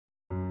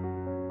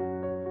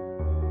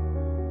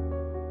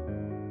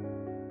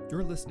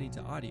You're listening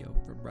to audio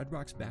from Red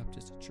Rocks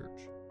Baptist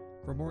Church.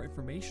 For more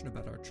information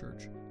about our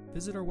church,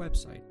 visit our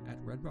website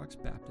at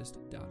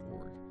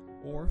redrocksbaptist.org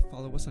or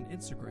follow us on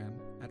Instagram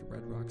at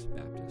Red Rocks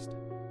Baptist.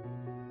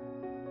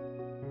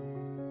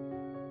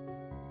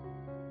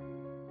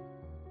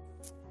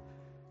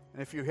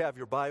 And if you have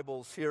your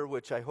Bibles here,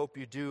 which I hope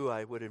you do,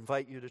 I would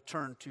invite you to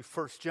turn to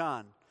 1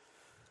 John,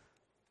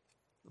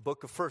 the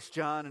book of 1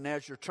 John. And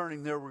as you're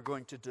turning there, we're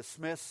going to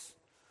dismiss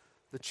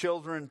the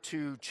children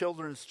to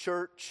Children's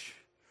Church,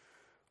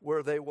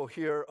 where they will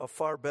hear a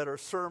far better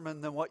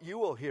sermon than what you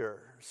will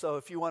hear. So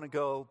if you want to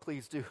go,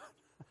 please do.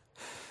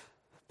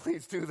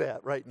 Please do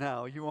that right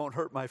now. You won't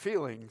hurt my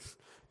feelings.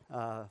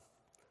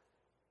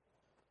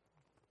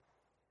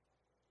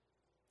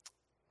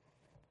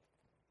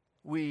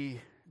 We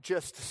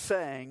just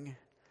sang,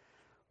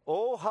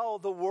 "Oh, how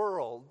the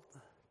world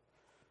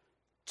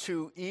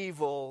to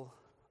evil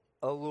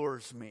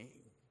allures me."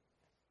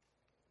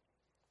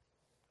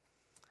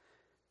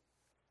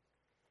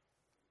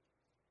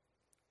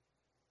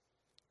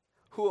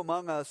 Who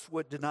among us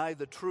would deny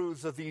the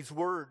truths of these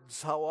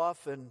words? How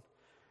often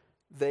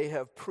they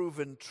have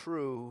proven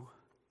true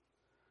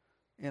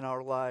in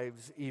our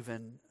lives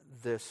even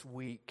this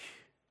week.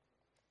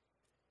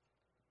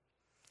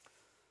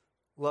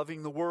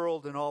 Loving the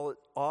world and all it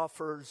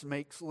offers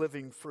makes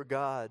living for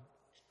God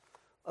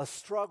a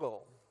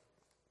struggle.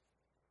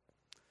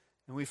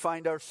 And we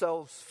find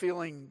ourselves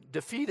feeling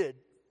defeated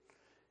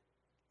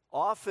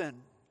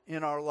often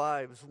in our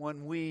lives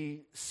when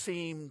we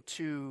seem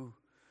to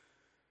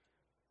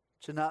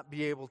not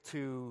be able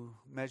to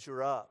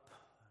measure up.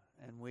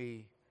 And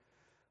we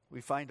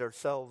find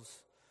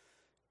ourselves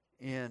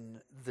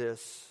in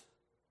this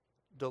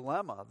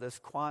dilemma, this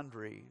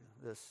quandary,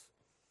 this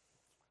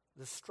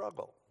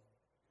struggle.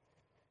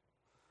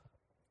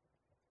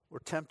 We're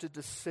tempted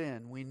to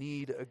sin. We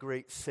need a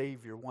great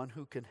Savior, one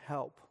who can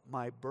help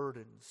my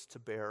burdens to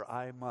bear.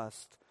 I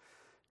must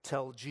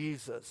tell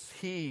Jesus,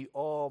 He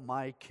all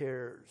my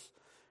cares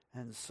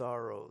and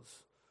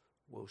sorrows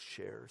will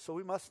share. So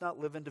we must not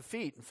live in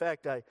defeat. In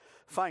fact, I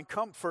find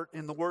comfort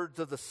in the words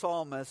of the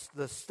psalmist.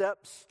 The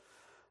steps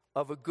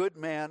of a good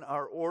man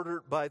are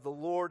ordered by the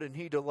Lord, and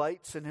he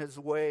delights in his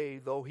way.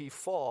 Though he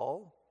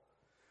fall,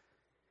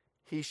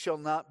 he shall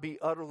not be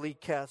utterly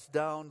cast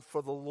down,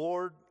 for the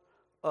Lord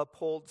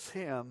upholds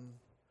him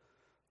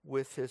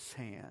with his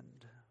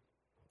hand.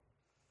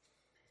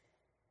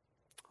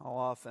 How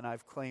often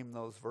I've claimed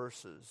those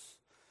verses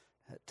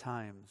at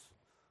times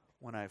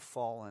when I've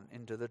fallen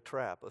into the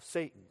trap of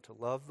Satan to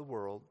love the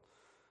world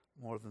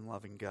more than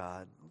loving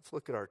God. Let's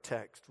look at our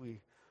text.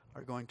 We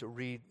are going to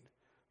read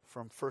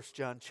from 1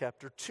 John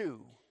chapter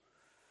 2,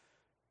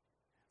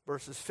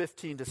 verses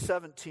 15 to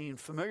 17,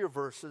 familiar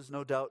verses,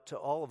 no doubt, to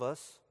all of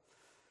us.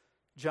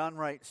 John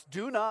writes,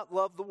 "Do not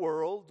love the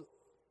world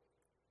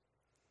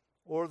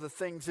or the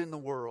things in the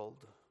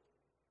world.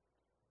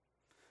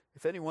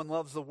 If anyone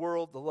loves the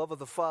world, the love of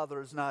the Father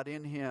is not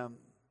in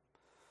him.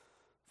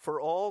 For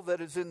all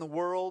that is in the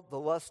world, the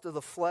lust of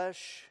the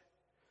flesh,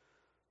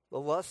 the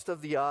lust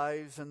of the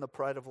eyes, and the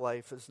pride of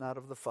life is not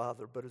of the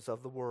Father, but is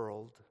of the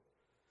world.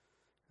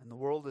 And the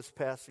world is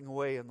passing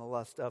away in the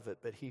lust of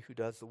it, but he who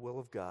does the will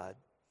of God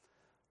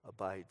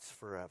abides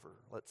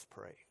forever." Let's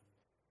pray.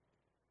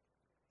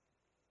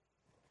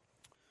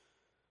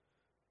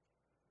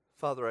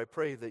 Father, I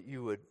pray that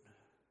you would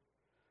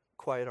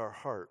quiet our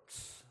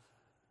hearts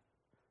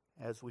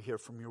as we hear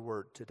from your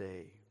word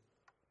today,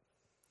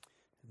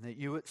 and that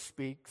you would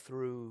speak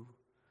through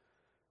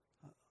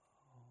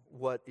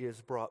what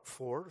is brought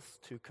forth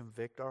to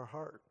convict our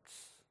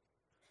hearts,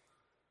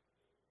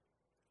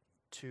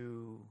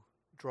 to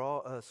draw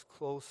us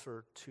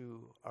closer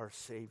to our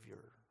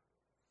Savior.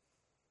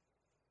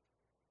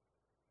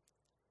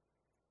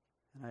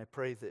 And I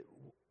pray that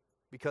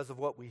because of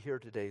what we hear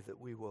today, that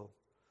we will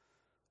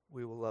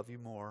love you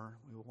more.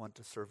 We will want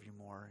to serve you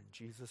more. In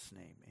Jesus'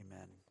 name,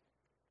 amen.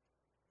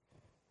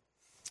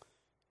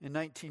 In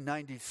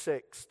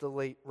 1996, the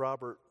late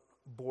Robert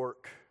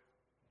Bork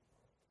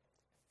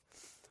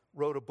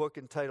wrote a book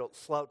entitled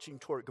 "Slouching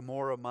Toward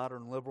Gomorrah,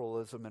 Modern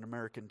Liberalism and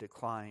American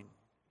Decline."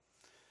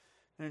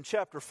 And in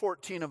chapter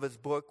 14 of his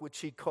book, which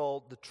he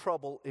called "The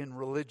Trouble in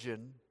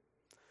Religion,"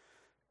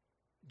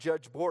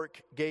 Judge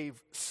Bork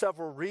gave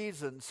several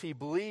reasons he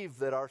believed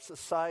that our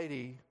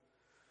society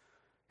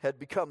had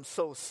become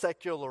so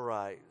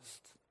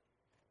secularized.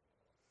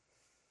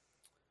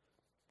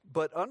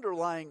 But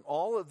underlying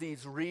all of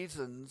these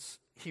reasons,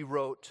 he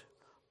wrote,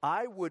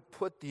 "I would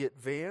put the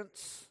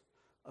advance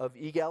of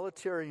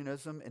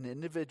egalitarianism and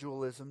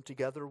individualism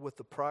together with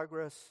the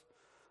progress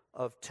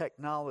of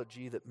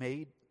technology that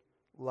made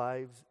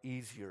lives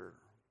easier."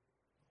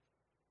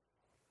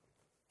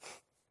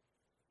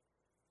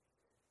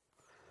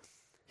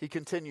 He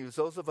continues,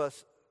 "Those of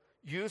us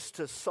used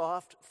to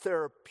soft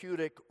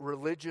therapeutic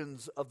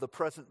religions of the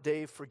present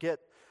day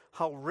forget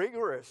how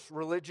rigorous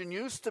religion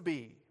used to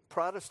be,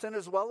 Protestant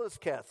as well as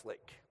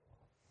Catholic.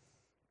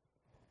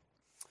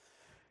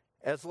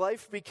 As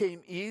life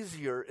became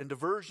easier and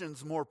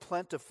diversions more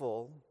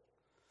plentiful,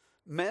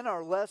 Men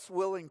are less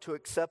willing to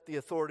accept the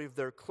authority of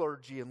their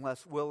clergy and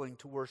less willing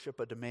to worship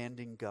a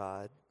demanding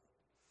God,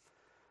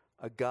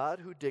 a God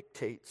who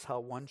dictates how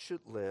one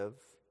should live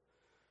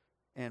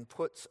and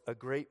puts a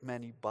great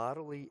many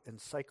bodily and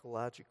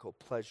psychological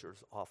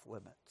pleasures off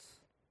limits.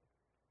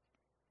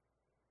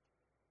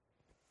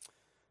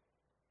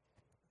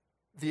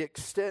 The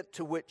extent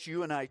to which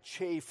you and I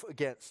chafe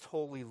against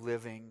holy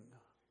living,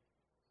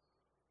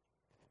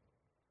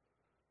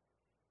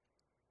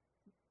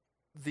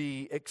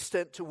 the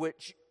extent to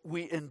which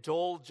we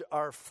indulge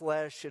our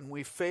flesh and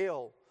we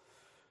fail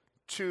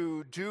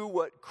to do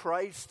what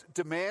Christ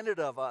demanded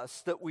of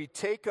us, that we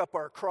take up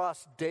our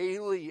cross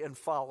daily and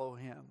follow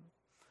Him.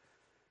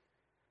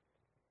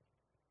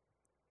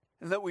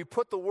 And that we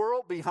put the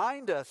world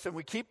behind us and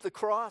we keep the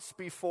cross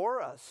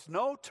before us.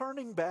 No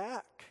turning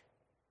back.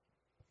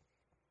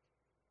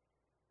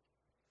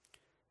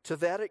 To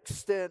that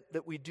extent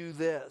that we do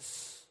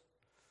this,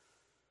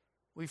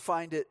 we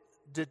find it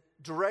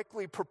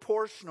directly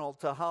proportional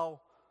to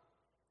how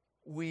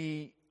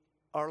we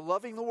are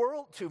loving the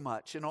world too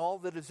much and all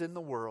that is in the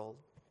world.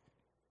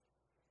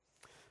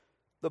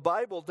 The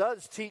Bible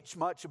does teach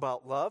much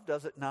about love,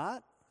 does it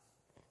not?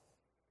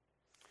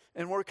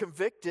 And we're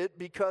convicted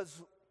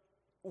because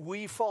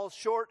we fall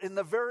short in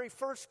the very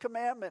first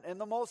commandment and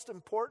the most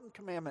important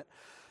commandment,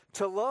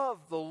 to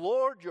love the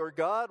Lord your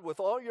God with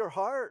all your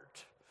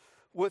heart,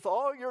 with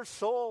all your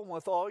soul,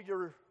 with all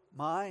your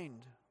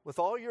mind, with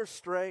all your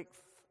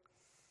strength.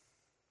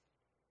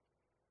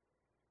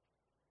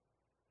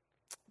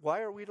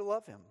 Why are we to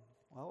love Him?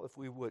 Well, if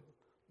we would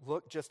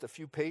look just a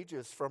few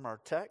pages from our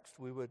text,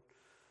 we would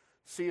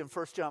see in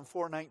 1 John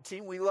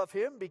 4:19, we love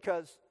Him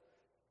because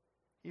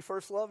He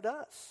first loved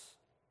us.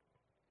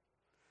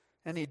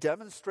 And He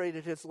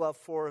demonstrated His love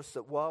for us,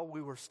 that while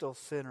we were still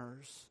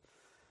sinners,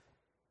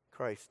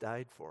 Christ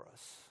died for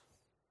us.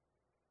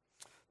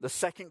 The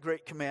second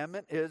great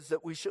commandment is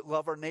that we should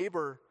love our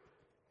neighbor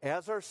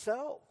as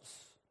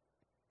ourselves.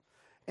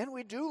 And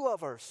we do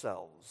love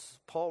ourselves.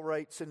 Paul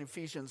writes in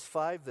Ephesians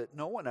 5 that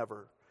no one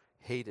ever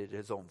hated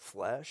his own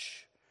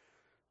flesh,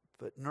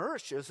 but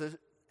nourishes it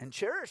and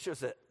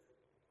cherishes it.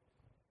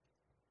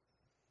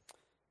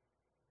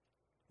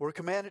 We're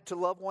commanded to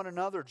love one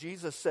another.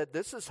 Jesus said,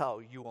 "This is how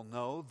you will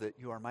know that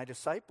you are my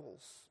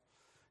disciples,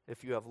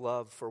 if you have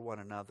love for one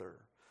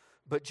another."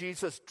 But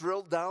Jesus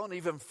drilled down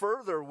even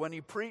further when He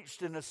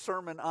preached in His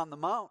Sermon on the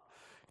Mount.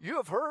 You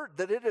have heard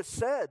that it is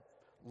said,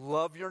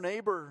 love your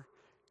neighbor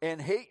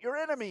and hate your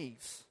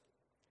enemies.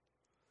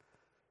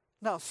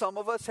 Now, some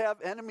of us have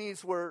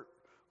enemies where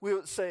we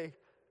would say,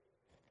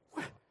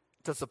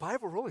 does the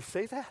Bible really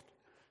say that?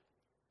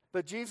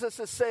 But Jesus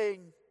is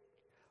saying,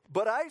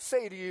 but I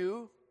say to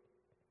you,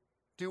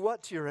 do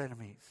what to your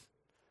enemies?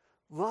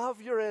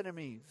 Love your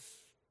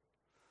enemies.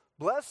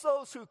 Bless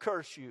those who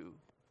curse you.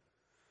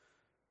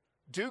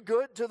 Do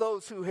good to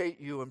those who hate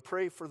you, and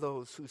pray for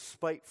those who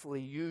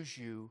spitefully use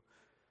you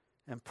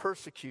and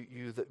persecute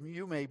you, that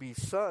you may be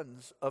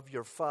sons of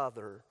your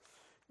Father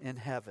in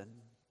heaven.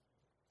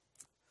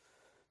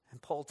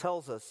 And Paul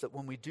tells us that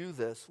when we do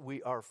this,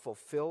 we are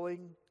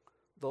fulfilling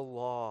the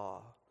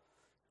law.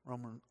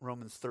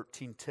 Romans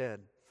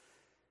 13:10.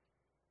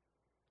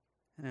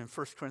 And in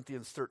 1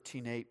 Corinthians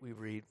 13:8 we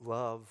read,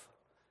 love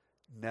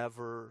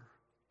never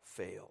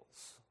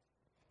fails.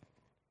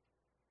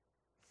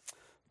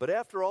 But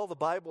after all the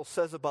Bible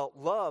says about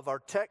love, our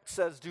text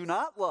says do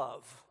not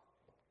love.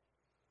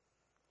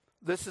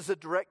 This is a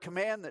direct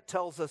command that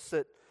tells us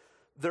that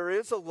there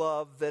is a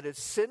love that is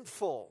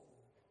sinful,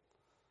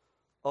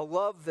 a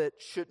love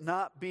that should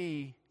not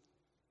be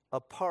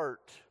a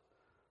part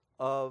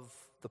of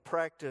the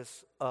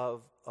practice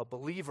of a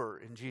believer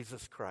in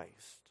Jesus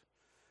Christ.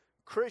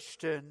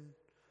 Christian,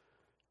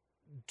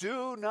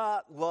 do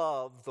not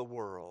love the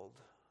world.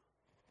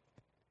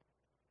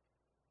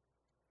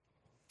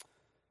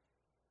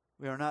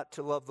 We are not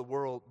to love the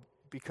world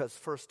because,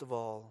 first of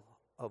all,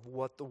 of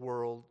what the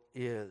world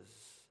is.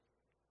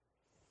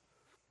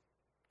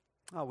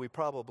 Now, we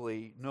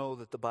probably know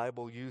that the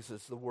Bible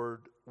uses the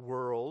word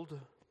world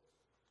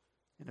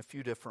in a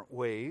few different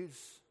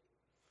ways.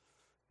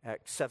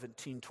 Acts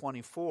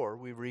 17:24,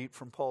 we read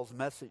from Paul's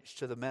message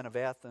to the men of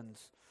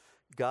Athens,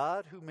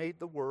 God who made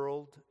the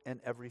world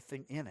and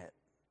everything in it.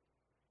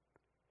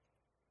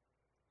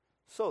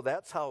 So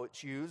that's how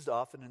it's used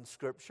often in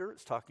Scripture.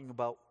 It's talking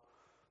about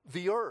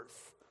the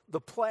earth,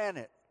 the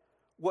planet,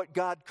 what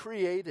God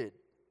created.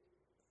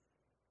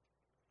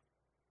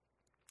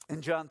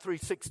 In John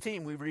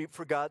 3:16, we read,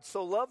 for God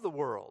so loved the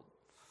world.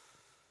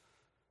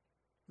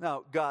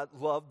 Now, God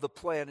loved the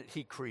planet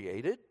He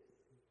created.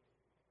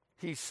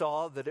 He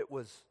saw that it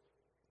was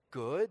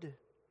good.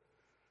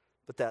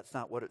 But that's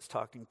not what it's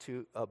talking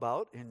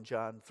about in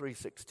John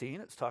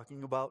 3:16. It's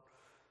talking about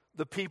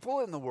the people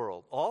in the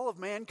world, all of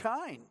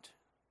mankind.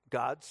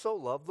 God so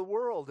loved the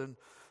world. And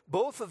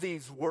both of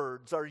these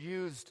words are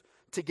used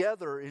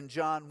together in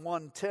John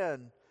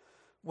 1:10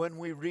 when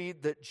we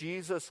read that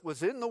Jesus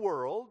was in the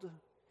world,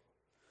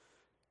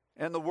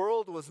 and the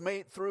world was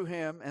made through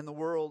Him, and the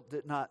world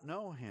did not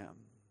know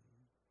Him.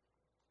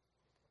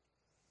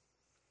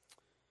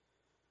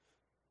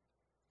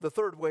 The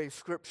third way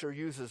Scripture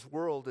uses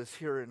world is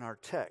here in our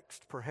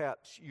text.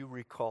 Perhaps you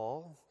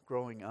recall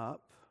growing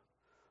up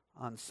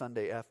on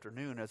Sunday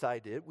afternoon, as I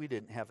did. We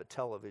didn't have a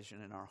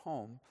television in our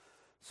home,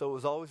 so it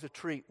was always a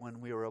treat when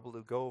we were able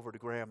to go over to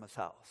Grandma's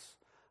house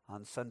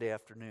on Sunday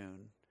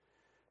afternoon,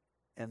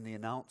 and the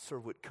announcer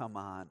would come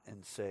on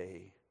and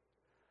say,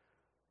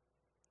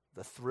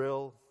 "The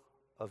thrill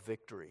of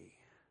victory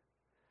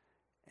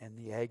and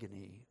the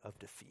agony of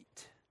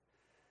defeat."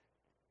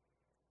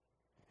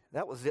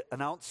 That was it,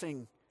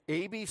 announcing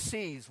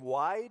ABC's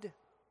Wide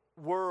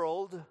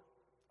World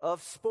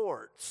of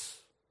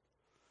Sports.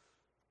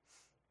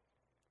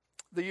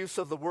 The use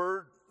of the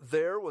word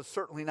there was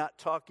certainly not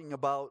talking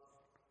about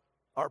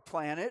our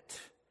planet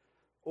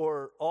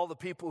or all the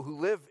people who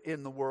live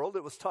in the world.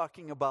 It was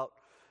talking about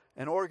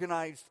an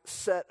organized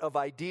set of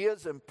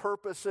ideas and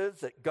purposes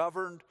that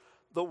governed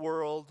the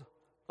world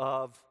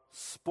of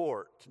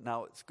sport.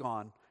 Now it's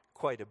gone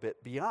quite a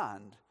bit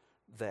beyond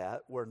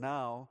that, where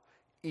now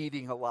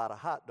eating a lot of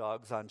hot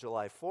dogs on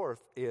July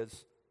 4th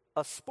is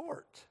a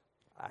sport.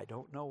 I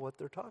don't know what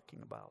they're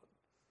talking about.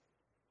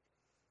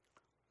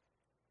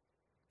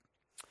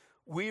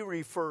 We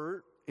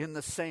refer in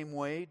the same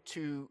way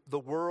to the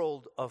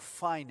world of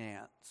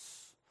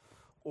finance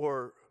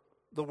or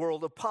the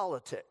world of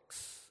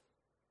politics.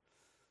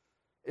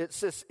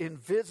 It's this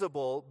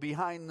invisible,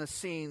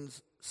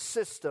 behind-the-scenes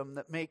system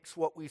that makes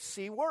what we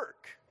see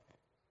work,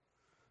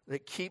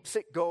 that keeps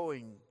it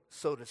going,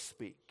 so to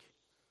speak.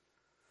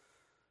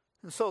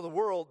 And so the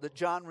world that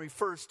John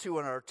refers to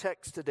in our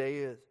text today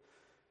is,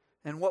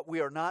 and what we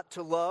are not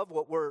to love,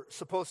 what we're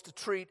supposed to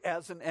treat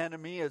as an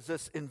enemy, is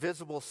this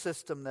invisible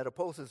system that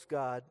opposes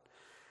God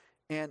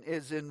and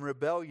is in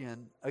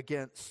rebellion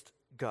against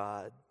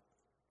God.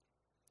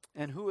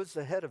 And who is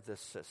the head of this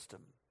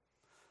system?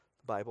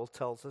 The Bible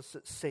tells us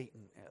that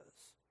Satan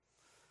is.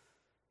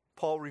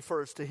 Paul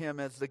refers to him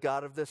as the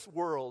god of this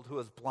world, who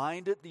has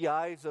blinded the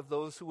eyes of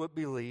those who would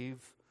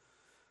believe,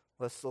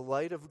 lest the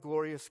light of the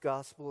glorious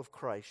gospel of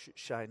Christ should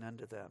shine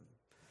unto them.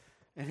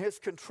 And his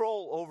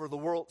control over the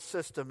world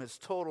system is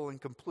total and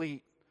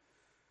complete.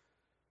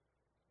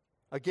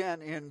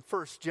 Again, in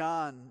 1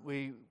 John,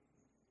 we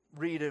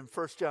read in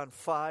 1 John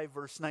 5,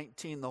 verse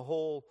 19, the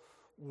whole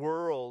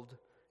world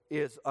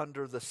is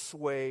under the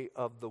sway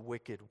of the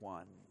wicked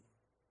one.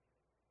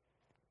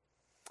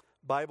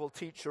 Bible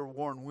teacher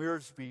Warren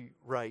Wiersbe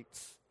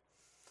writes,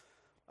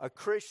 "A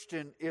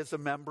Christian is a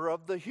member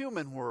of the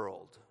human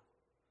world.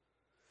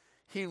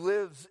 He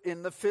lives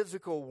in the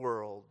physical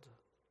world,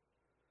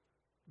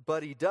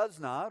 but he does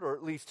not, or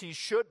at least he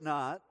should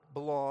not,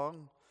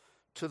 belong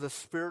to the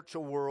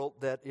spiritual world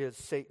that is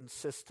Satan's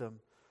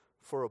system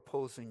for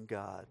opposing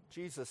God."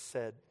 Jesus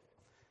said,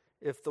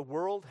 "If the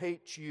world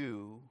hates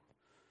you,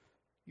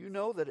 you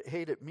know that it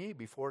hated me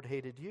before it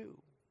hated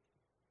you."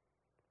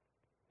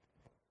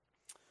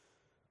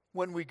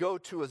 When we go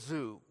to a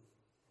zoo,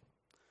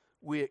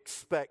 we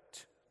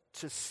expect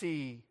to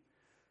see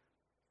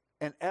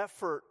an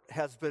effort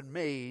has been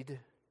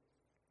made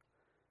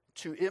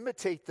to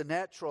imitate the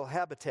natural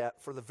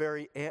habitat for the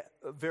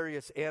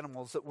various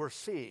animals that we're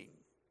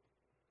seeing.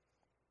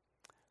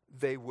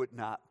 They would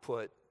not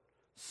put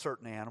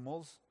certain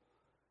animals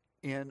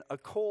in a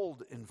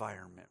cold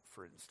environment,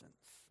 for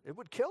instance. It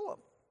would kill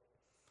them.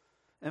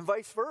 And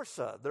vice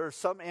versa. There are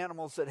some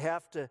animals that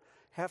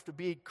have to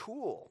be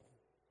cool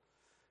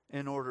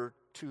in order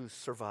to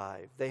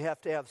survive. They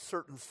have to have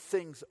certain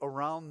things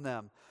around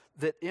them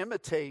that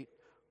imitate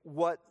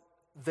what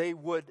they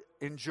would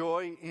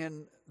enjoy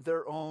in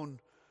their own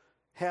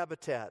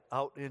habitat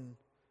out in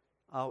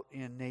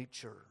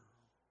nature.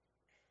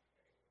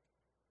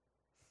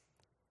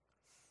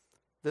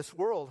 This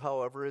world,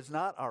 however, is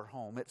not our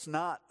home. It's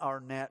not our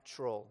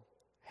natural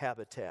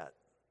habitat.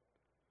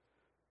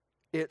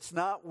 It's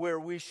not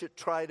where we should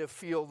try to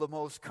feel the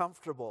most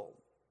comfortable.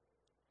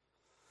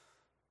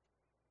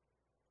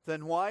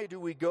 Then why do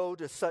we go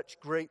to such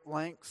great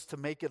lengths to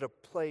make it a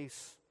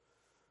place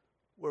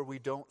where we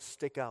don't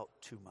stick out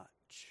too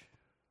much?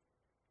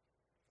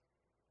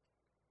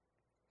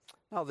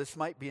 Now, this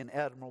might be an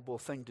admirable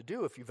thing to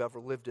do if you've ever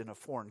lived in a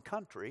foreign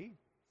country.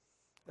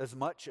 As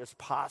much as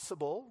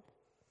possible,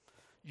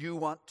 you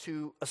want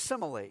to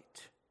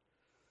assimilate.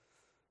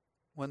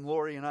 When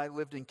Lori and I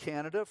lived in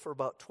Canada for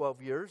about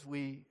 12 years,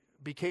 we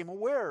became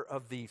aware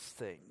of these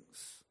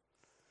things.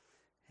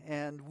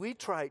 And we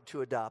tried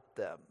to adopt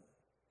them.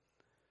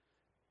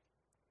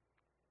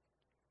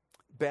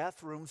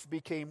 Bathrooms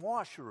became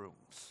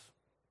washrooms.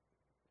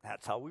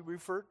 That's how we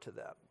referred to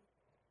them.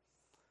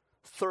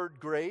 Third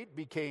grade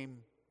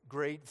became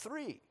grade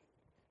 3.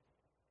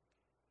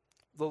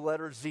 The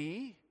letter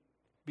Z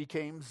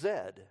became Z.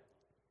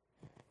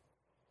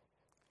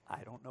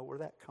 I don't know where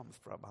that comes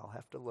from. I'll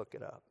have to look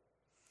it up.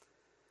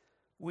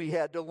 We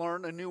had to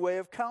learn a new way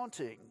of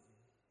counting.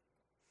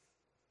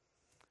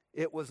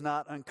 It was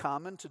not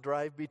uncommon to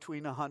drive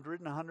between 100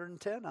 and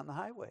 110 on the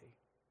highway.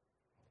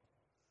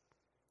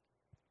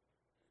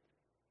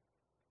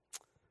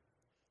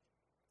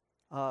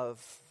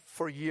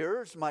 For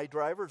years, my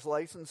driver's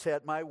license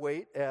had my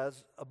weight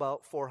as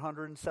about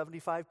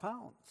 475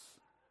 pounds.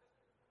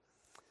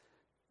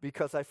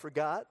 Because I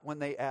forgot, when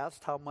they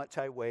asked how much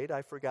I weighed,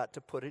 I forgot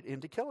to put it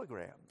into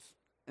kilograms.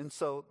 And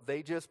so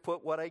they just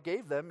put what I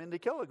gave them into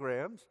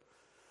kilograms.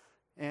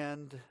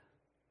 And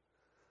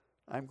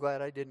I'm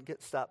glad I didn't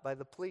get stopped by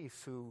the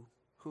police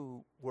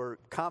who were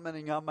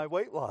commenting on my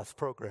weight loss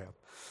program.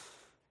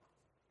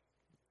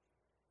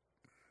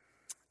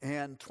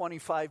 And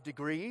 25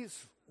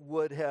 degrees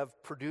would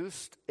have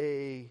produced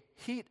a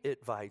heat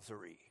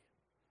advisory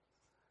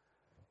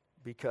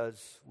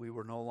because we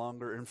were no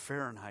longer in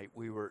Fahrenheit,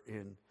 we were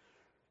in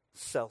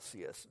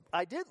Celsius.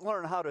 I did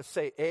learn how to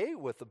say A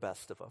with the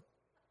best of them.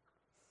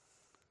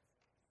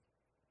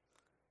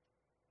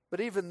 But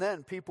even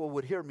then, people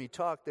would hear me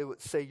talk, they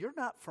would say, "You're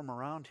not from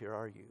around here,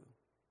 are you?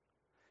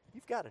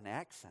 You've got an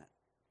accent."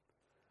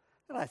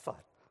 And I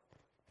thought,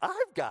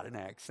 I've got an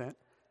accent.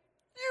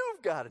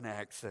 You've got an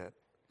accent.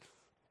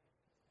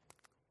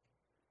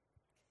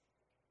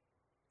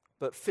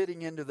 But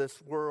fitting into this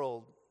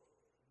world,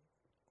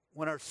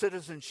 when our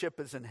citizenship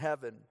is in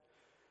heaven,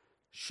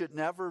 should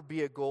never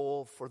be a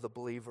goal for the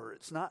believer.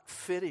 It's not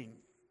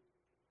fitting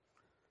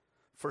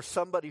for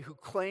somebody who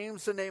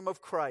claims the name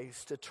of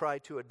Christ to try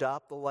to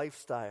adopt the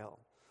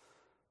lifestyle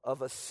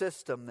of a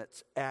system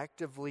that's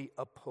actively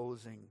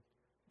opposing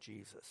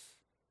Jesus.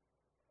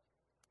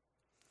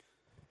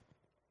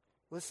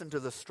 Listen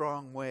to the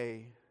strong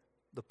way,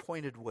 the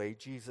pointed way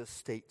Jesus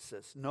states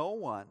this. No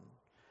one,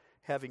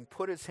 having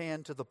put his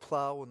hand to the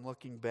plow and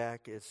looking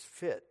back, is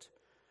fit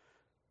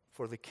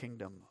for the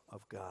kingdom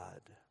of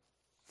God.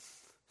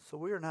 So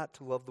we are not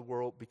to love the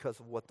world because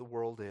of what the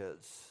world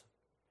is.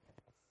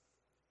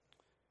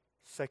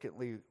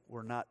 Secondly,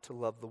 we're not to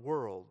love the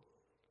world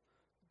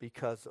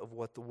because of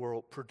what the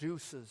world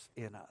produces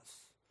in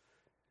us.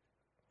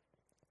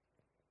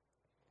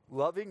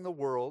 Loving the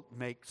world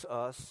makes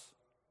us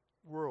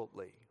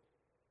worldly.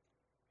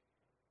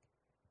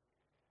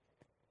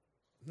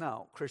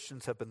 Now,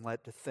 Christians have been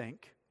led to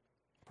think,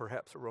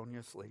 perhaps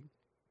erroneously,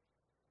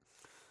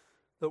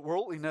 that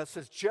worldliness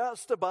is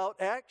just about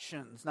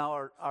actions. Now,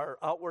 are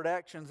outward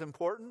actions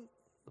important?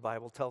 The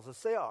Bible tells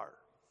us they are.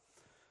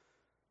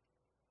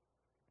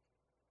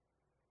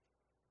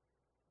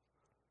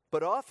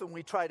 But often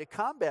we try to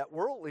combat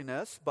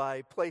worldliness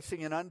by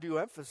placing an undue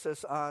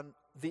emphasis on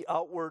the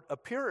outward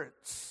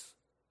appearance.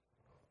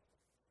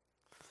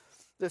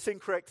 This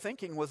incorrect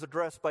thinking was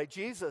addressed by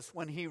Jesus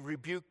when he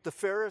rebuked the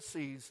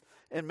Pharisees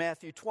in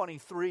Matthew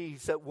 23. He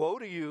said, "Woe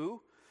to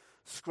you,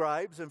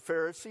 scribes and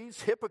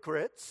Pharisees,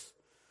 hypocrites,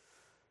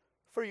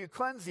 for you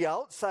cleanse the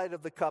outside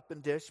of the cup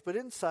and dish, but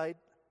inside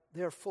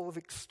they are full of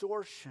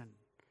extortion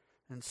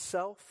and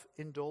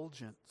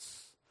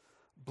self-indulgence.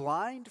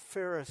 Blind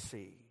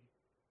Pharisee,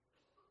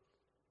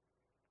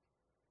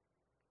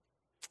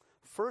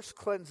 first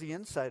cleanse the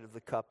inside of the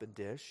cup and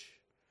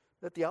dish,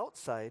 that the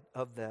outside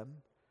of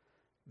them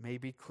may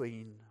be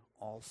clean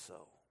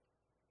also."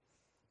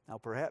 Now,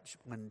 perhaps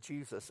when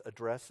Jesus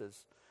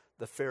addresses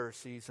the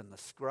Pharisees and the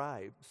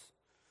scribes,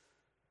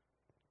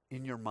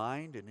 in your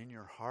mind and in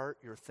your heart,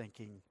 you're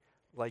thinking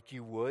like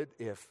you would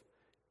if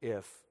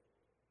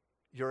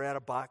you're at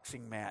a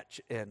boxing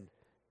match and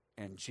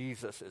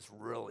Jesus is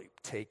really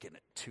taking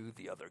it to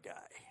the other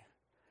guy.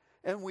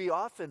 And we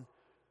often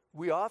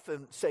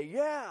say,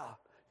 yeah,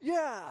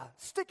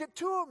 stick it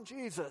to him,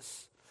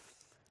 Jesus.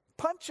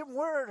 Punch him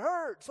where it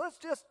hurts. Let's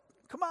just,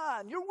 come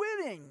on, you're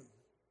winning.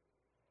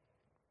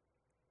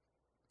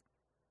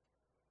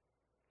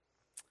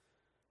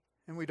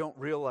 And we don't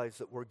realize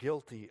that we're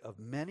guilty of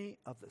many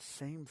of the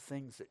same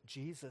things that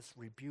Jesus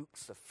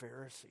rebukes the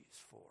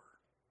Pharisees for.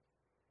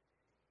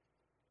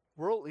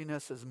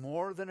 Worldliness is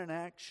more than an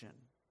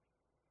action.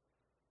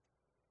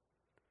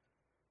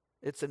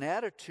 It's an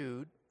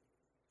attitude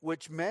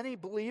which many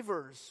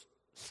believers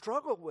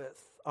struggle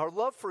with. Our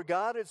love for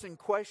God is in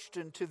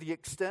question to the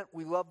extent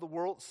we love the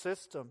world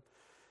system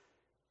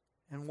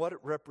and what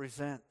it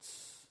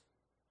represents.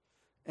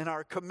 And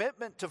our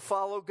commitment to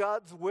follow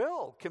God's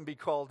will can be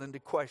called into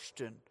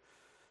question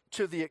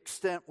to the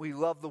extent we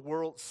love the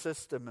world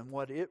system and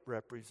what it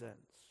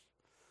represents.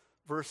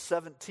 Verse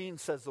 17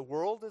 says, "The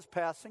world is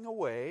passing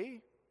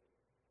away,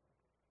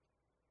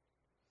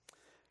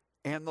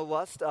 and the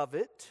lust of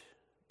it,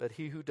 but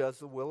he who does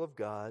the will of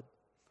God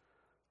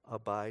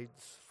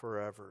abides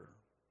forever."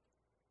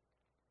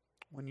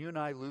 When you and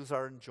I lose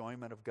our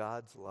enjoyment of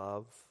God's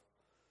love,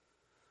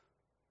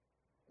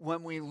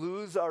 when we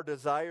lose our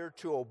desire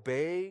to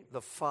obey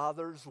the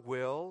Father's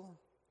will,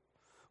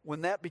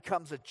 when that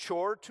becomes a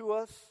chore to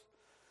us,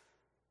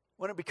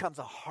 when it becomes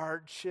a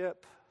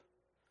hardship,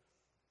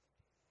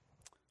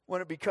 when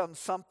it becomes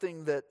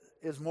something that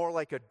is more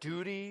like a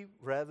duty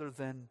rather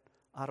than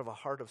out of a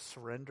heart of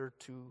surrender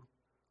to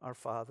our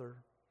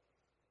Father,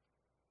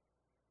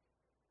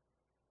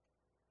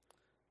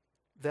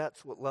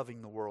 that's what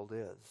loving the world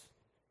is.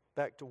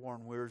 Back to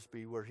Warren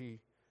Wiersbe, where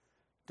he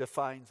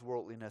defines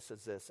worldliness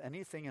as this: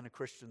 anything in a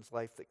Christian's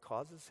life that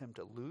causes him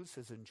to lose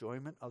his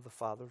enjoyment of the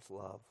Father's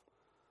love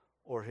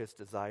or his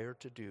desire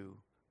to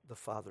do the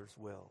Father's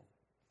will.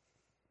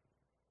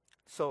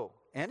 So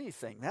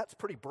anything, that's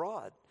pretty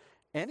broad.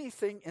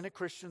 Anything in a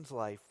Christian's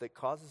life that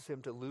causes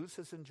him to lose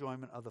his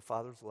enjoyment of the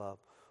Father's love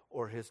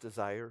or his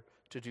desire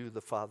to do the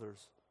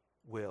Father's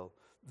will.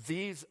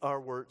 These are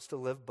words to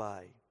live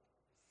by.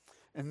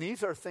 And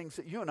these are things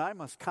that you and I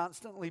must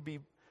constantly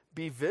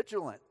be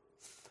vigilant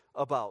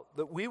about.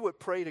 That we would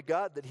pray to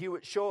God that He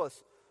would show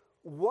us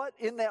what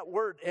in that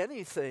word,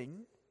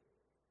 anything,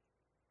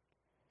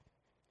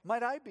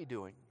 might I be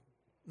doing?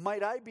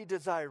 Might I be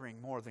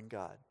desiring more than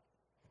God?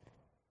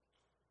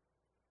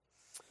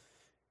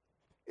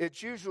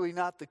 It's usually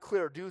not the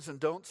clear do's and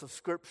don'ts of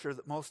Scripture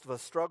that most of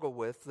us struggle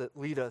with that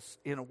lead us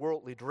in a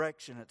worldly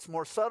direction. It's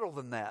more subtle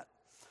than that,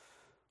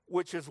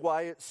 which is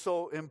why it's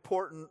so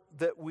important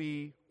that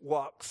we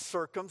walk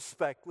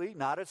circumspectly,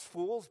 not as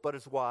fools, but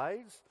as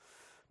wise,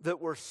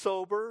 that we're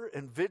sober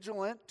and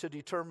vigilant to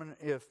determine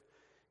if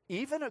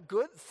even a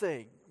good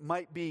thing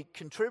might be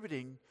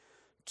contributing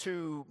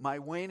to my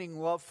waning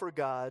love for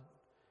God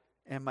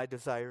and my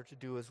desire to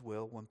do His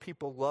will. When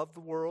people love the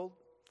world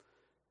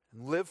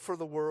and live for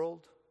the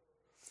world,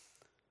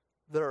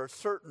 there are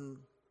certain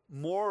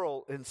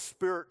moral and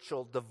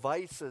spiritual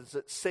devices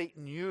that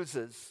Satan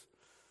uses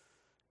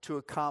to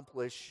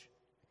accomplish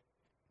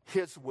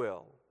his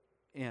will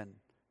in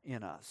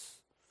us.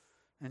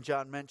 And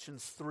John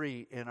mentions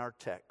 3 in our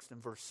text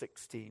in verse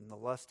 16. The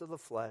lust of the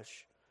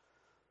flesh,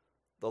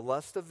 the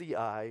lust of the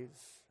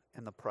eyes,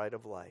 and the pride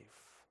of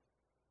life.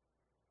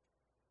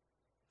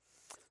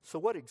 So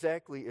what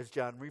exactly is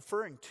John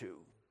referring to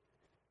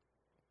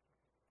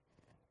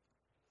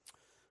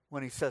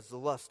when he says the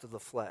lust of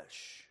the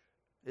flesh?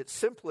 It's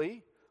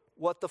simply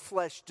what the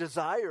flesh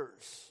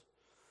desires.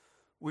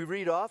 We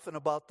read often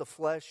about the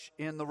flesh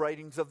in the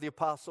writings of the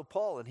Apostle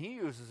Paul, and he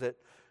uses it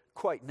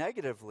quite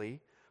negatively.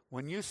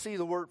 When you see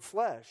the word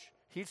flesh,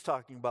 he's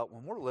talking about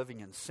when we're living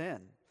in sin.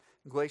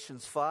 In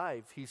Galatians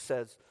 5, he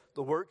says,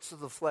 the works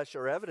of the flesh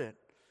are evident,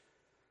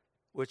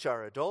 which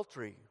are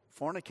adultery,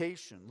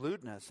 fornication,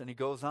 lewdness, and he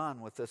goes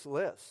on with this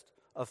list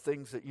of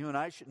things that you and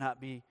I should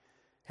not be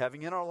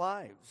having in our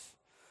lives.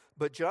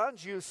 But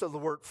John's use of the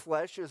word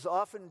flesh is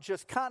often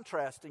just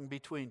contrasting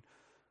between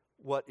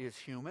what is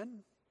human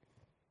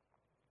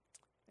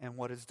and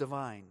what is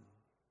divine.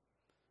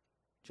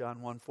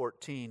 John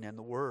 1:14, and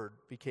the Word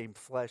became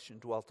flesh and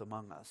dwelt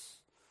among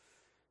us.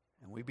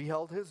 And we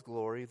beheld His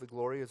glory. The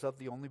glory is of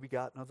the only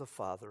begotten of the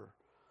Father,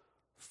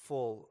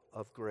 full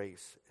of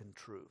grace and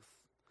truth.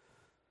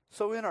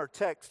 So in our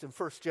text in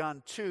 1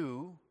 John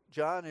 2,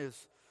 John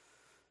is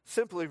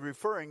simply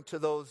referring to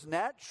those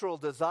natural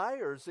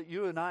desires that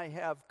you and I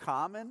have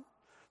common.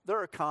 They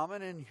are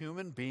common in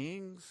human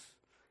beings: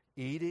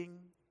 eating,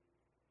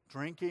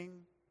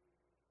 drinking,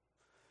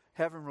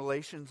 having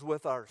relations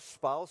with our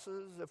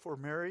spouses if we're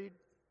married.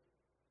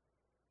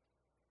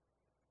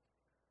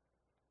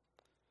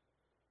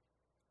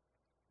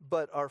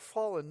 But our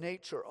fallen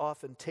nature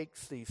often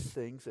takes these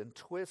things and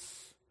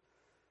twists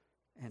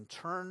and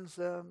turns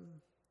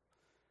them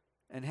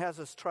and has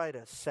us try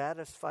to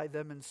satisfy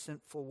them in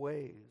sinful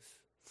ways,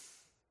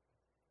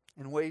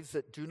 in ways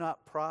that do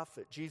not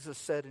profit. Jesus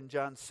said in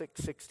John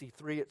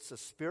 6:63, it's the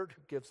Spirit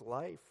who gives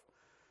life.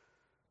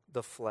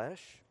 The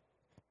flesh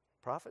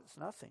profits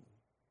nothing.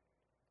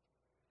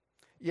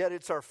 Yet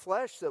it's our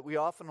flesh that we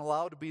often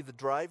allow to be the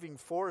driving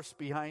force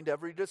behind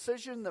every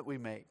decision that we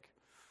make,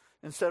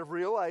 instead of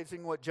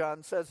realizing what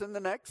John says in the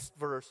next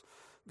verse,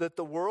 that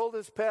the world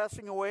is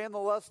passing away in the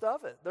lust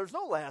of it. There's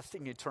no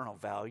lasting eternal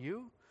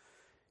value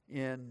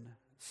in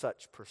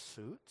such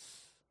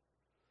pursuits.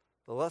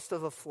 The lust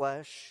of the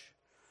flesh,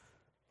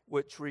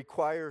 which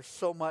requires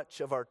so much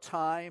of our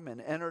time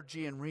and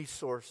energy and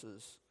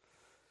resources,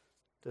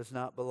 does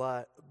not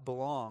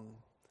belong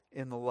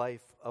in the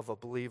life of a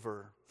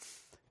believer.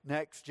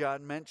 Next,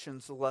 John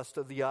mentions the lust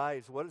of the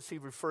eyes. What is he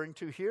referring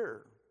to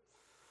here?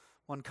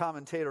 One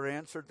commentator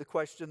answered the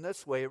question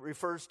this way: it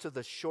refers to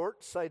the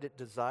short-sighted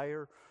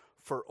desire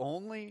for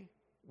only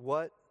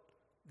what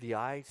the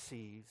eye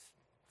sees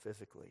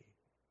physically.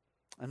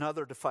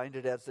 Another defined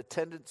it as the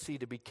tendency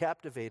to be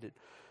captivated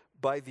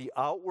by the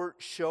outward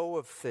show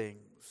of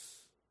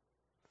things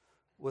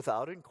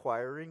without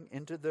inquiring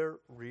into their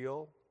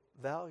real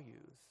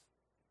values.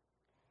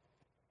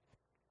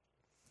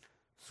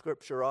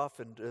 Scripture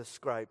often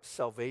describes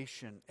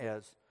salvation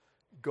as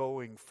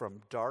going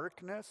from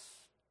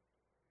darkness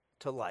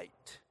to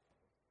light.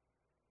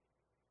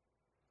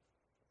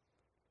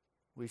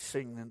 We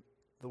sing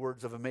the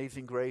words of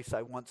Amazing Grace,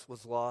 I once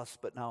was lost,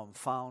 but now am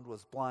found,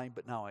 was blind,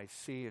 but now I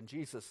see. And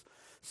Jesus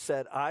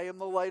said, I am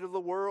the light of the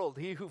world.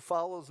 He who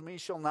follows me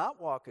shall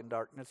not walk in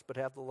darkness, but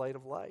have the light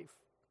of life.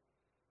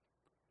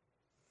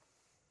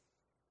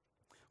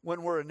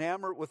 When we're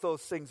enamored with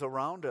those things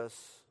around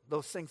us,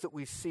 those things that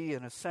we see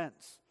in a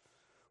sense,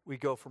 we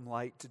go from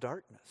light to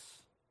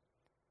darkness.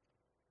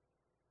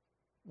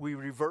 We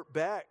revert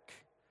back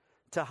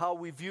to how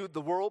we viewed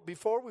the world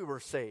before we were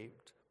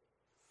saved.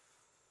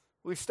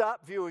 We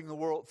stop viewing the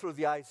world through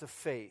the eyes of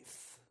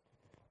faith.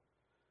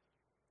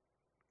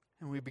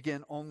 And we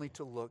begin only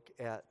to look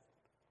at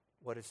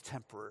what is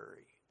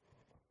temporary.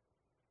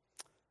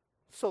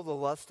 So the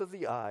lust of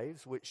the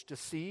eyes, which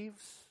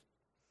deceives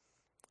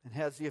and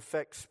has the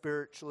effect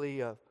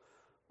spiritually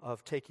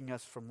of taking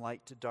us from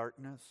light to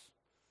darkness.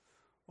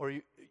 Or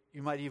you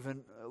might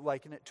even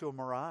liken it to a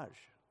mirage,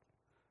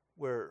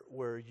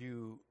 where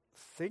you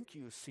think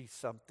you see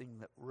something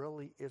that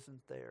really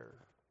isn't there.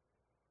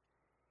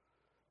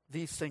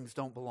 These things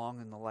don't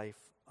belong in the life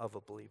of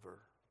a believer.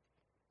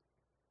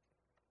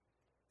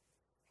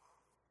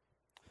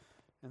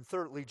 And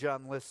thirdly,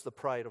 John lists the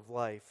pride of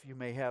life. You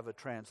may have a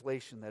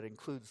translation that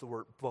includes the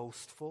word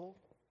boastful,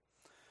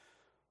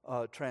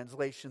 a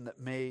translation that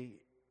may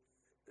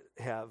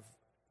have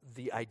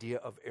the idea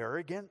of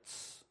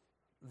arrogance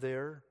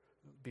there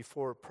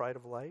before pride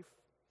of life.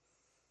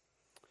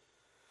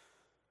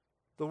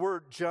 The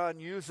word John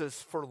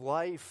uses for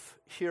life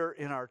here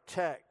in our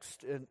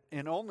text, and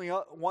in only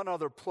one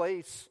other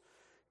place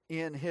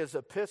in his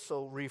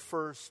epistle,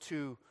 refers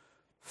to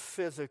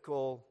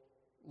physical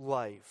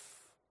life.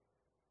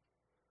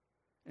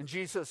 And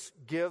Jesus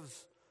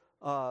gives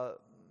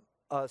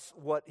us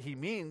what he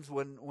means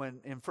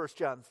when in 1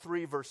 John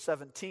 3, verse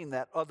 17,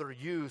 that other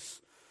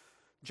use,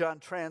 John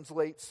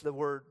translates the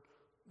word,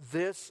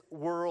 this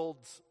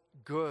world's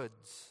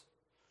goods.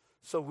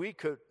 So we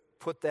could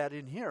put that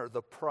in here,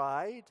 the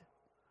pride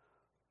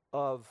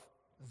of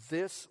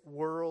this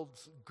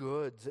world's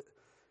goods.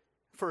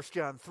 1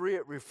 John 3,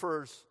 it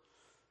refers,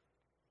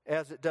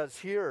 as it does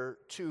here,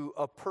 to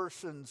a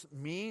person's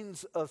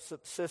means of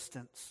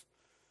subsistence,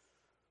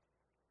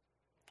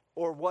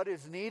 or what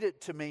is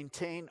needed to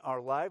maintain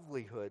our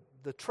livelihood.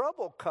 The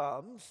trouble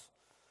comes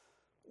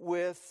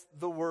with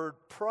the word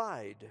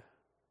pride.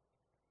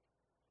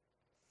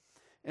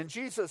 And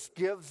Jesus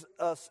gives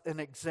us an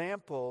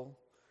example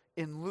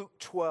in Luke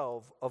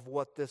 12 of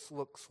what this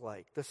looks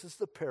like. This is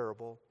the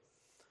parable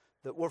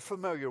that we're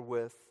familiar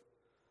with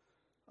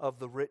of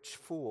the rich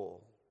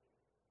fool.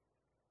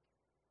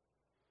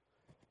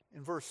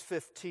 In verse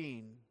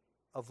 15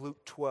 of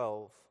Luke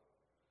 12,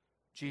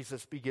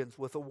 Jesus begins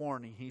with a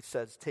warning. He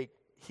says, take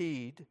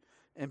heed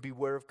and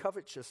beware of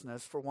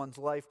covetousness, for one's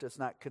life does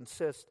not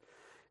consist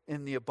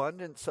in the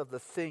abundance of the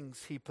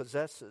things he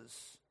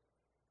possesses.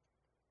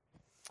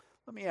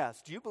 Let me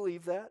ask, do you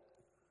believe that?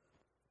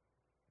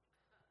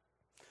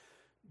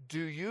 Do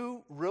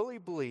you really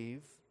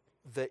believe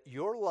that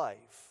your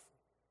life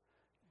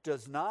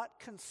does not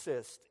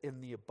consist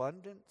in the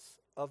abundance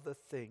of the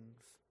things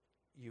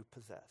you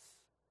possess?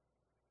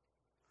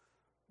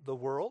 The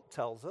world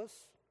tells us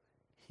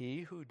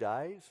he who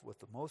dies with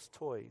the most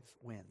toys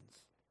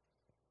wins.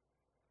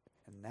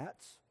 And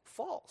that's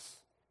false.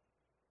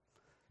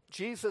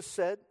 Jesus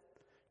said,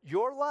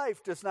 your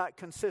life does not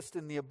consist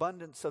in the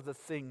abundance of the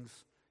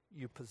things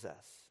you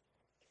possess.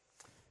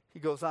 He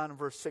goes on in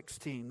verse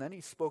 16, then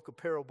he spoke a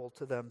parable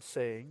to them,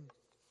 saying,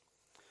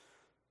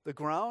 the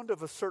ground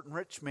of a certain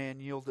rich man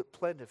yielded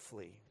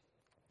plentifully.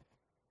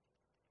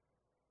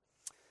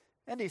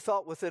 And he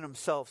thought within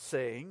himself,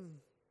 saying,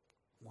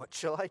 what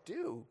shall I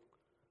do,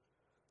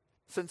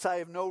 since I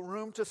have no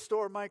room to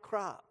store my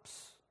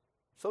crops?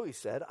 So he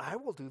said, I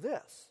will do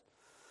this.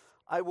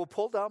 I will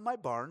pull down my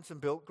barns and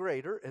build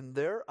greater, and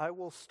there I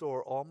will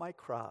store all my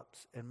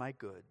crops and my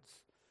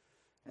goods.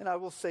 And I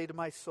will say to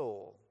my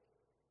soul,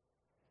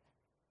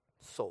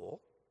 soul,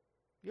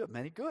 you have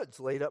many goods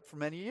laid up for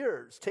many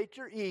years. Take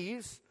your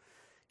ease,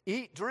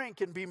 eat,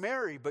 drink, and be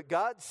merry. But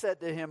God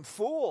said to him,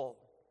 fool,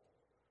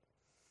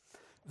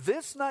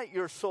 this night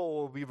your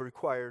soul will be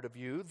required of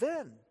you.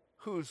 Then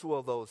whose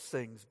will those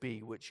things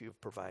be which you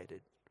have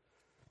provided?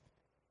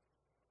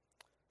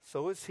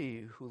 So is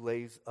he who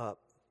lays up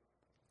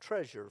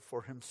treasure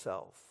for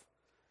himself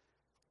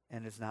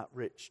and is not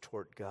rich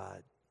toward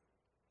God.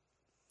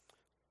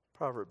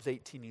 Proverbs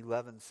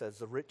 18:11 says,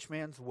 the rich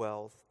man's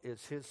wealth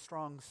is his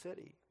strong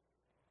city,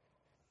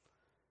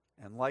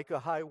 and like a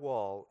high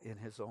wall in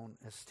his own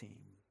esteem.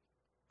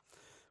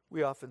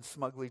 We often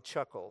smugly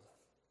chuckle.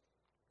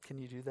 Can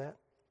you do that?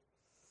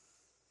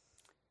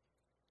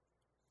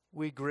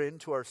 We grin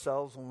to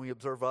ourselves when we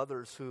observe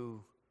others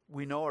who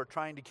we know are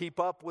trying to keep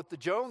up with the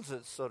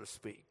Joneses, so to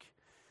speak.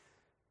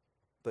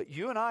 But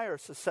you and I are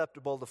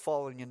susceptible to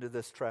falling into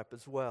this trap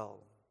as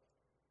well.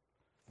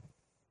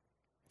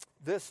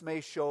 This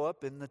may show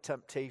up in the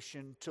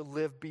temptation to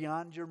live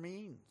beyond your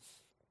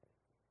means,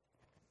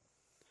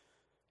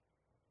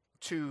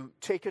 to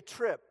take a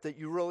trip that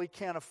you really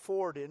can't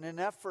afford in an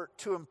effort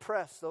to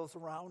impress those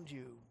around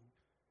you.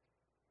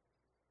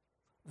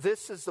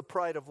 This is the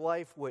pride of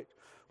life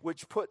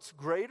which puts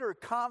greater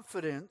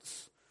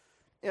confidence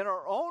in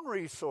our own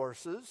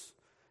resources,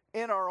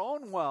 in our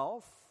own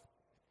wealth,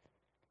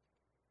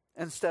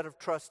 instead of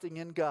trusting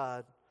in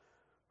God,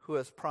 who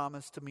has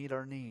promised to meet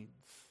our needs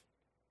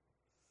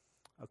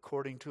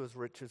according to his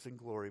riches and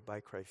glory by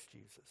Christ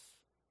Jesus.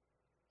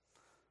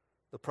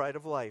 The pride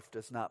of life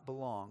does not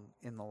belong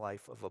in the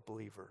life of a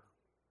believer.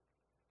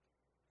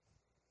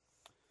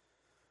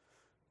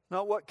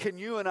 Now, what can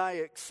you and I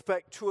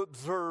expect to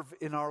observe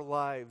in our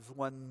lives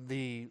when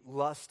the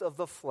lust of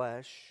the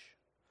flesh,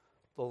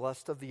 the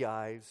lust of the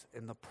eyes,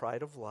 and the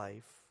pride of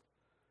life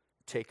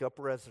take up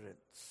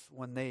residence?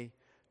 When they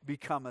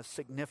become a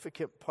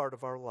significant part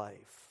of our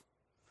life?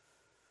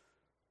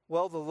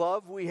 Well, the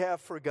love we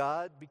have for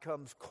God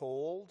becomes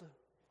cold,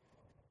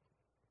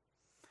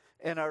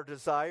 and our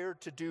desire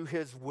to do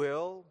His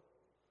will,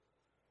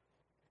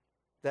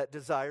 that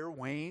desire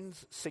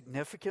wanes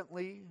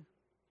significantly.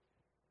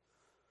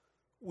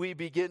 We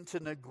begin to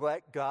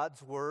neglect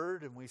God's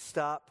word, and we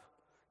stop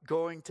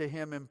going to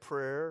Him in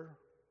prayer.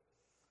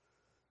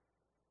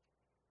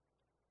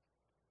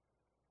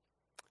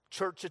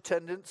 Church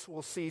attendance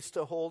will cease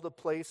to hold a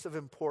place of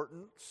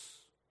importance.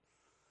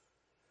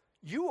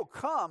 You will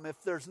come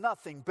if there's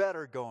nothing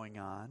better going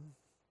on.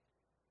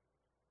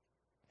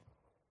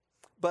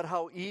 But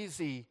how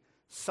easy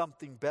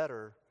something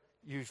better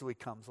usually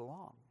comes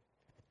along.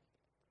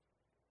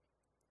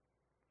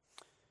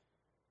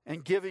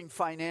 And giving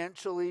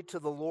financially to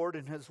the Lord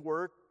and His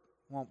work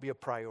won't be a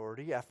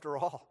priority. After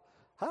all,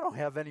 I don't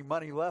have any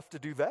money left to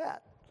do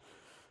that.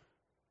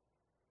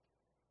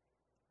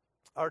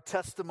 Our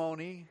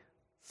testimony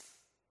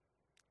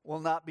will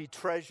not be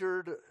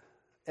treasured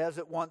as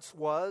it once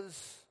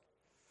was,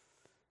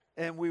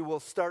 and we will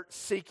start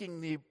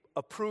seeking the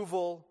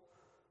approval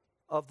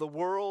of the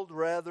world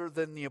rather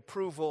than the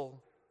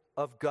approval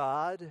of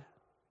God.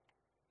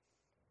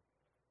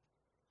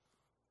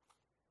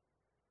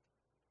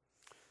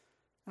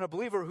 And a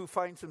believer who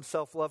finds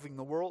himself loving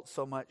the world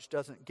so much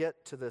doesn't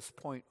get to this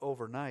point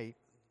overnight.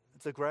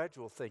 It's a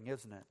gradual thing,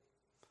 isn't it?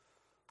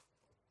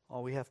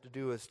 All we have to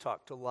do is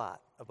talk to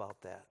Lot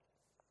about that.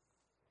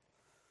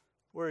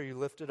 Where he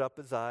lifted up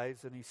his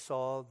eyes and he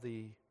saw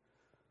the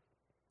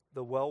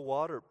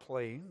well-watered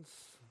plains,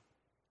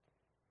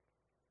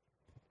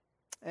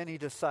 and he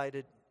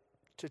decided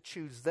to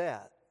choose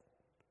that.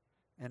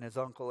 And his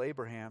uncle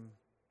Abraham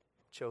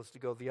chose to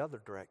go the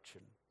other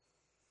direction.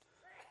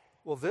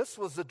 Well, this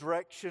was the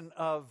direction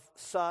of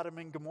Sodom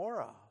and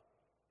Gomorrah.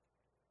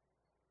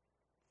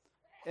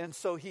 And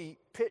so he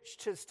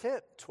pitched his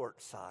tent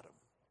toward Sodom.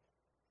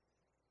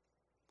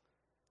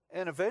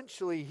 And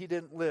eventually he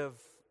didn't live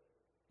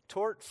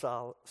toward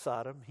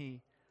Sodom.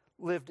 He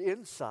lived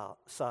in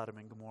Sodom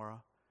and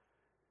Gomorrah.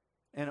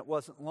 And it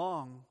wasn't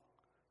long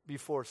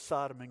before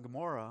Sodom and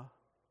Gomorrah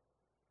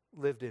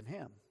lived in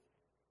him.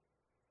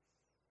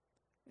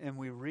 And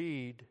we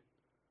read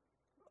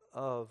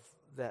of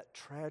that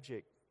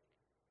tragic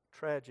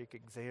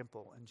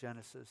example in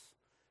Genesis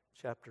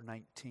chapter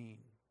 19,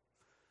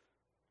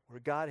 where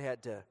God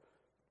had to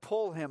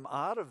pull him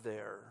out of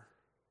there.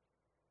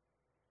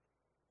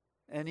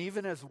 And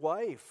even his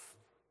wife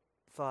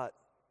thought,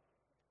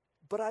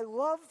 but I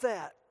love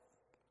that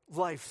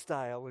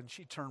lifestyle. And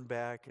she turned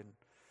back, and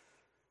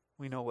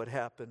we know what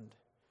happened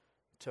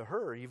to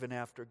her even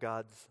after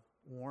God's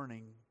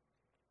warning.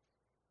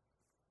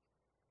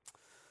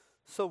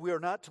 So we are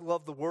not to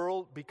love the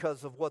world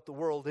because of what the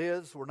world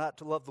is. We're not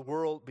to love the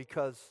world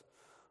because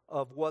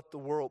of what the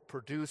world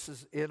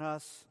produces in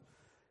us.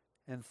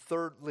 And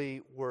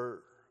thirdly, we're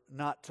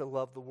not to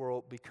love the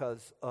world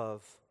because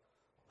of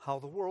how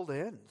the world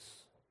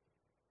ends.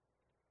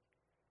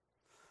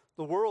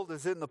 The world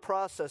is in the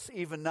process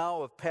even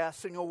now of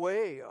passing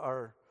away,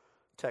 our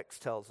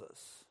text tells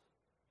us.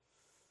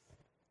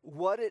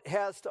 What it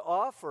has to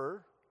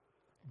offer,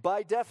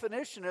 by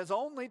definition, is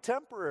only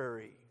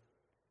temporary.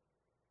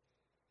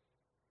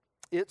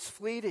 It's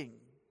fleeting.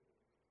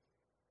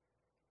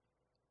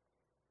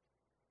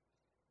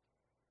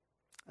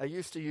 I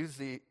used to use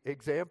the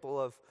example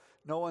of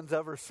no one's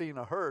ever seen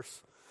a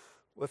hearse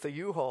with a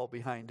U-Haul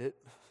behind it.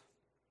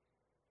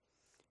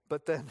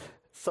 But then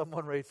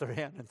someone raised their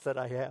hand and said,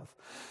 I have.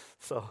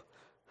 So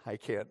I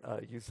can't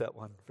use that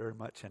one very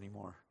much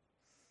anymore.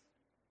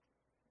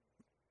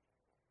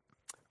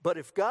 But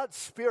if God's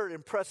Spirit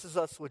impresses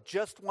us with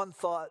just one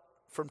thought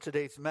from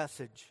today's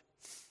message,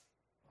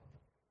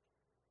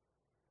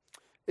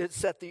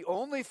 it's that the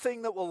only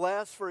thing that will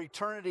last for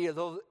eternity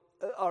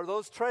are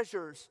those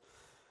treasures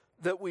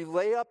that we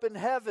lay up in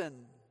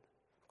heaven,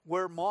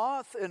 where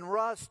moth and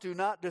rust do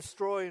not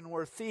destroy and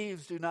where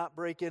thieves do not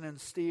break in and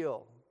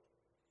steal.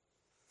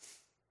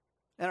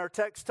 And our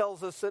text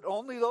tells us that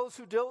only those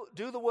who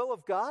do the will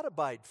of God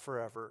abide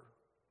forever.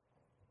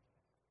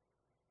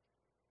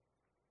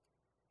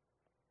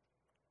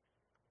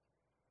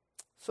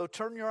 So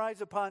turn your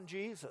eyes upon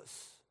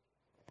Jesus.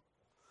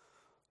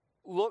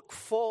 Look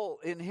full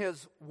in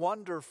His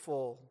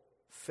wonderful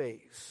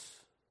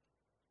face.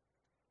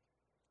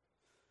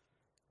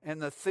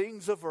 And the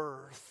things of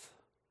earth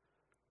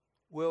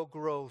will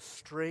grow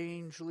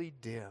strangely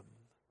dim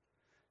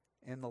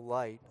in the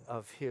light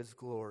of His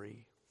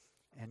glory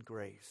and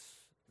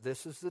grace.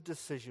 This is the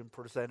decision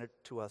presented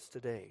to us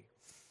today.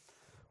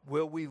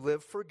 Will we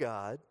live for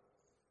God,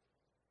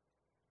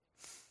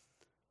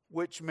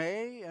 which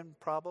may and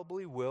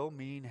probably will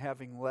mean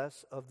having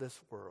less of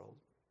this world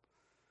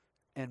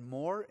and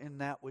more in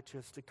that which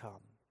is to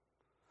come?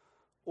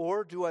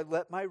 Or do I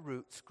let my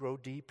roots grow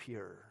deep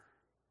here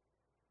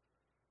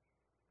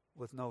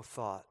with no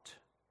thought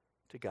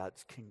to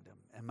God's kingdom?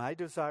 Am I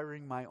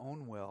desiring my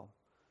own will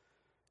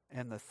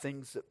and the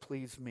things that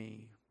please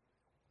me?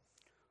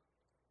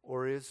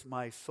 Or is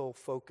my sole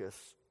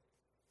focus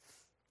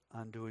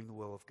on doing the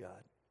will of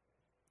God.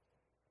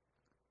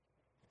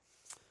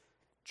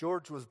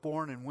 George was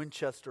born in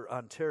Winchester,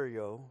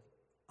 Ontario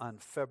on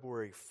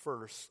February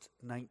 1st,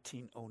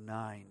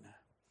 1909.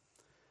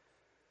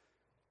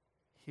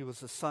 He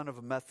was the son of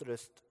a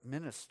Methodist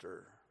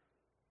minister.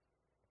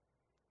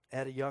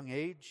 At a young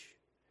age,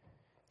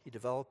 he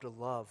developed a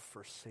love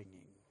for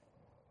singing.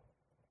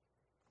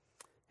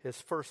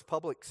 His first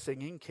public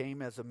singing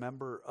came as a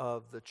member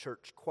of the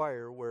church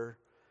choir where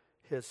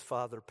his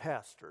father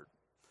pastored.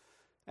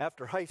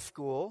 After high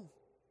school,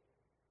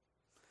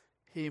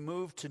 he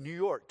moved to New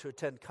York to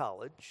attend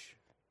college,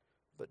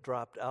 but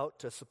dropped out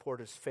to support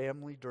his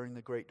family during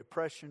the Great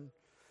Depression.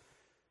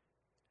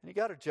 And he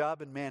got a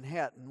job in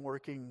Manhattan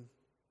working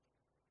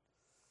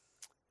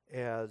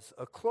as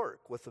a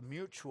clerk with a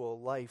mutual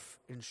life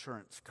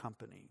insurance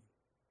company.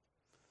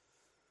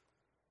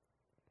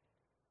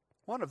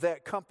 One of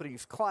that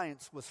company's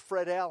clients was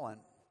Fred Allen,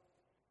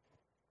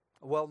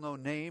 a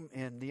well-known name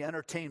in the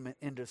entertainment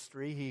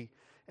industry. He,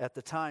 at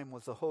the time,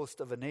 was the host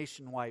of a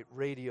nationwide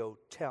radio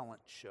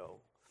talent show.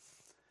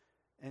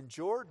 And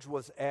George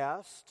was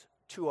asked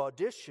to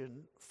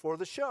audition for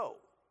the show.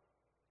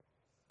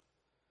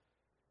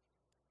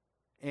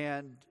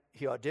 And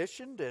he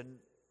auditioned and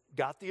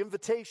got the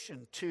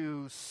invitation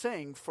to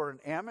sing for an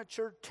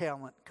amateur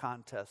talent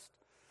contest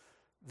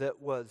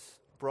that was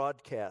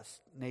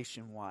broadcast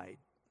nationwide.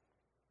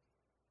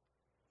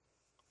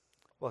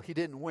 Well, he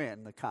didn't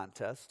win the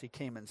contest. He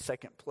came in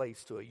second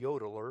place to a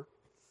yodeler.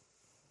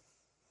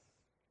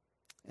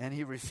 And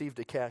he received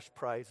a cash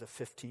prize of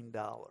 $15.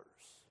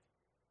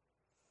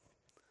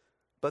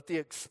 But the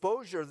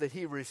exposure that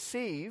he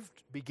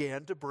received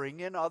began to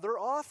bring in other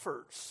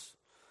offers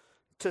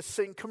to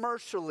sing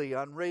commercially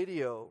on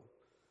radio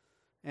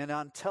and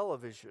on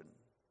television.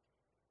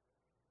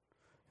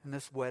 And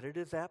this whetted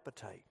his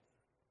appetite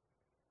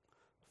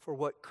for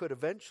what could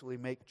eventually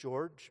make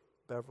George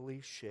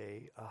Beverly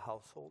Shea a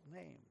household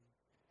name.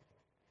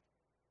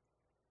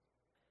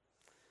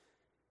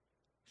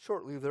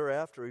 Shortly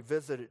thereafter, he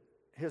visited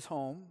his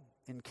home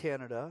in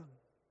Canada,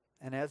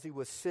 and as he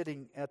was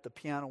sitting at the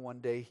piano one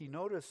day, he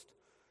noticed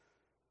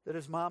that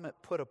his mom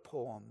had put a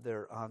poem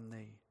there on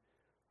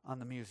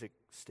the music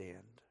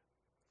stand.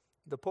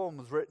 The poem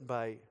was written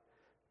by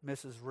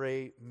Mrs.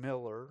 Ray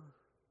Miller,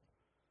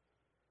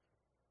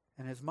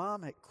 and his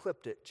mom had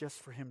clipped it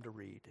just for him to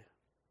read.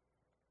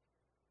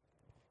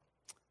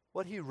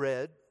 What he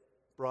read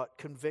brought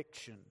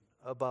conviction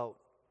about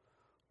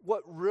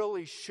what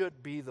really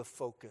should be the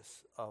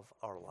focus of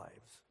our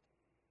lives,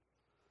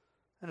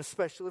 and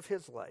especially of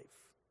his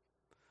life.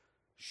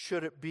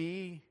 Should it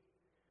be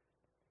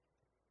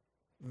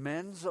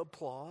men's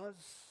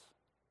applause,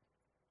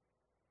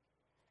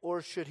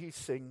 or should he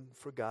sing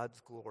for God's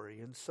glory?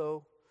 And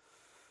so,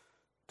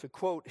 to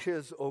quote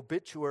his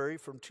obituary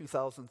from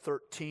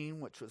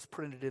 2013, which was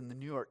printed in the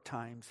New York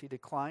Times, he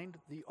declined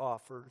the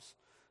offers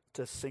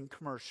to sing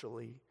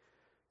commercially,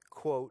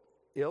 quote,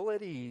 ill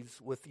at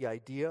ease with the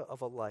idea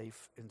of a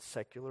life in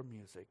secular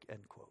music,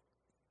 end quote.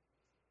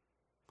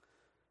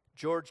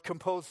 George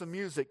composed the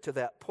music to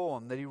that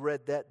poem that he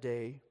read that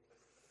day,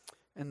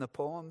 and the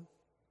poem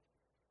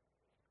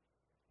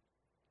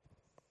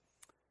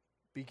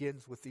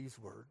begins with these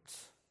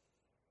words.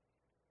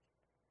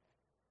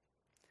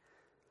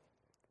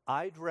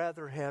 I'd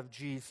rather have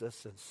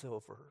Jesus than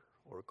silver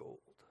or gold.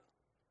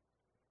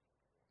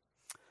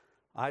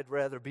 I'd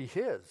rather be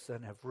his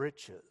than have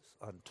riches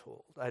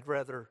untold. I'd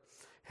rather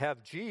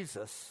have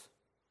Jesus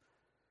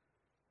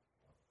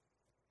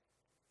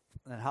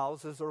than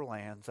houses or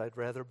lands. I'd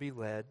rather be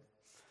led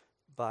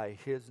by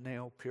his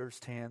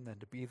nail-pierced hand than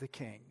to be the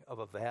king of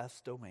a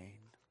vast domain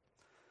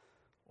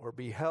or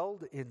be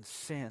held in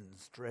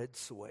sin's dread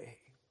sway.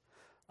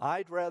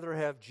 I'd rather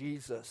have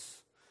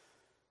Jesus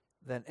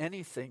than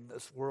anything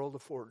this world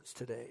affords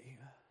today.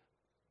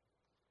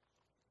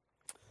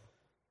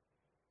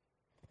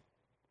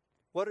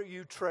 What are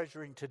you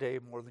treasuring today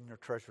more than you're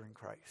treasuring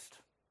Christ?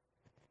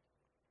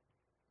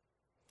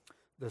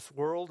 This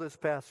world is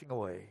passing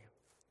away.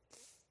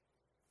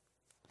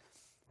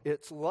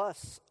 Its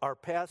lusts are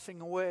passing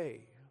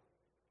away.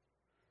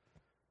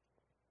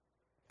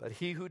 But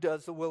he who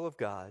does the will of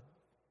God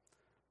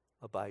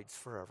abides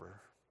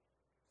forever.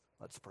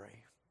 Let's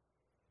pray.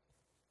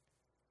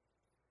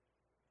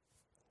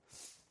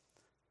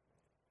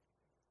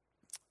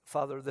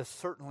 Father, this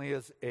certainly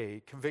is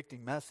a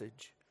convicting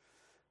message,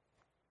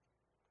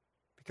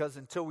 because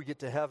until we get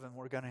to heaven,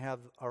 we're going to have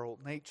our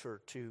old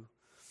nature to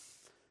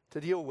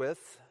deal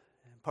with.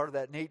 And part of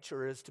that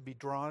nature is to be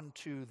drawn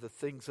to the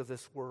things of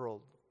this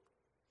world.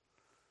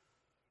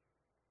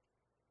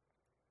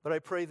 But I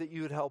pray that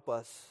you would help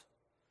us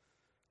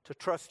to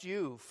trust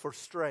you for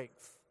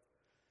strength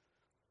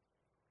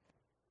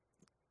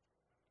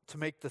to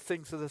make the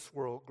things of this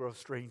world grow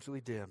strangely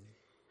dim.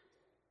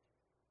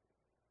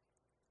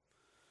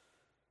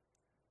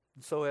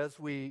 And so as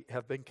we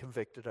have been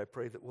convicted, I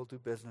pray that we'll do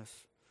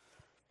business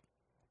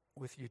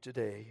with you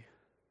today,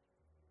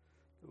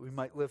 that we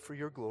might live for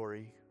your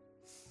glory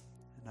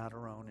and not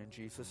our own. In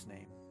Jesus'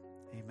 name,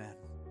 amen.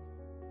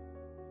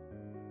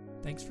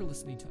 Thanks for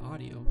listening to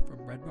audio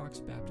from Red Rocks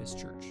Baptist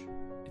Church.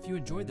 If you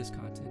enjoyed this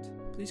content,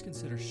 please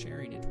consider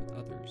sharing it with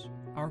others.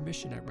 Our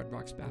mission at Red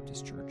Rocks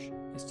Baptist Church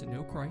is to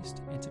know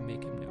Christ and to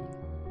make him known.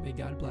 May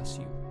God bless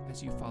you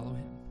as you follow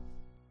him.